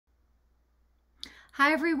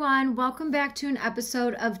Hi everyone, welcome back to an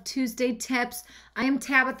episode of Tuesday Tips. I am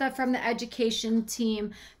Tabitha from the education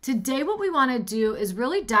team. Today what we want to do is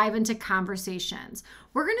really dive into conversations.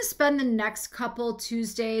 We're going to spend the next couple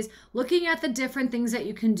Tuesdays looking at the different things that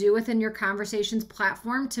you can do within your conversations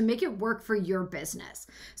platform to make it work for your business.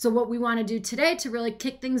 So what we want to do today to really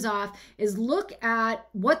kick things off is look at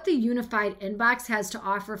what the unified inbox has to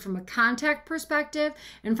offer from a contact perspective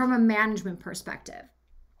and from a management perspective.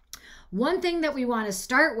 One thing that we want to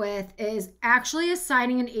start with is actually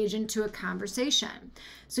assigning an agent to a conversation.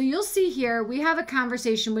 So you'll see here, we have a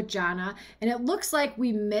conversation with Jana, and it looks like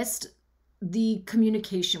we missed the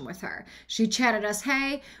communication with her. She chatted us,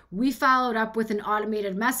 hey, we followed up with an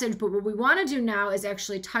automated message, but what we want to do now is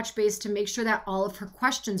actually touch base to make sure that all of her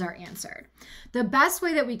questions are answered. The best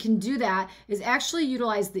way that we can do that is actually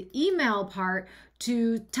utilize the email part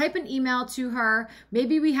to type an email to her.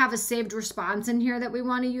 Maybe we have a saved response in here that we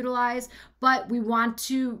want to utilize, but we want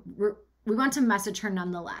to message her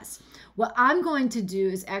nonetheless. What I'm going to do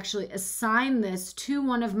is actually assign this to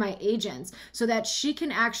one of my agents so that she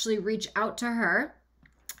can actually reach out to her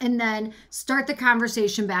and then start the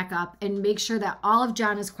conversation back up and make sure that all of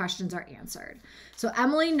Jana's questions are answered. So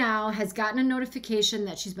Emily now has gotten a notification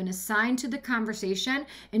that she's been assigned to the conversation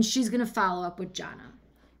and she's going to follow up with Jana.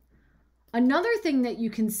 Another thing that you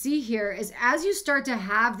can see here is as you start to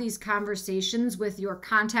have these conversations with your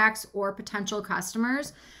contacts or potential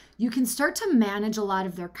customers, you can start to manage a lot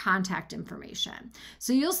of their contact information.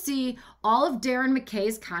 So you'll see all of Darren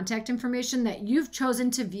McKay's contact information that you've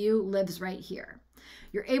chosen to view lives right here.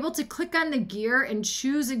 You're able to click on the gear and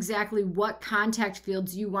choose exactly what contact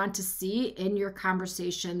fields you want to see in your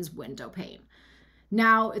conversations window pane.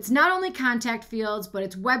 Now, it's not only contact fields, but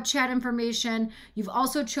it's web chat information. You've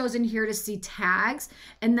also chosen here to see tags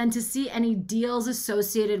and then to see any deals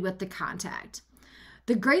associated with the contact.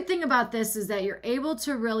 The great thing about this is that you're able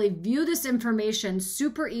to really view this information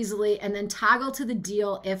super easily and then toggle to the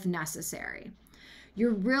deal if necessary.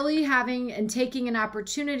 You're really having and taking an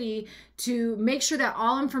opportunity to make sure that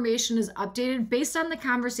all information is updated based on the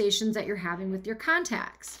conversations that you're having with your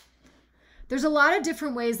contacts. There's a lot of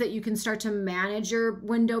different ways that you can start to manage your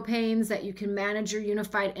window panes, that you can manage your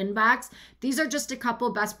unified inbox. These are just a couple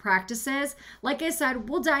best practices. Like I said,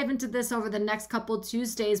 we'll dive into this over the next couple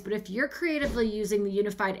Tuesdays, but if you're creatively using the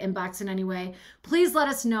unified inbox in any way, please let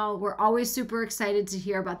us know. We're always super excited to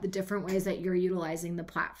hear about the different ways that you're utilizing the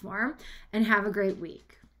platform, and have a great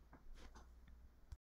week.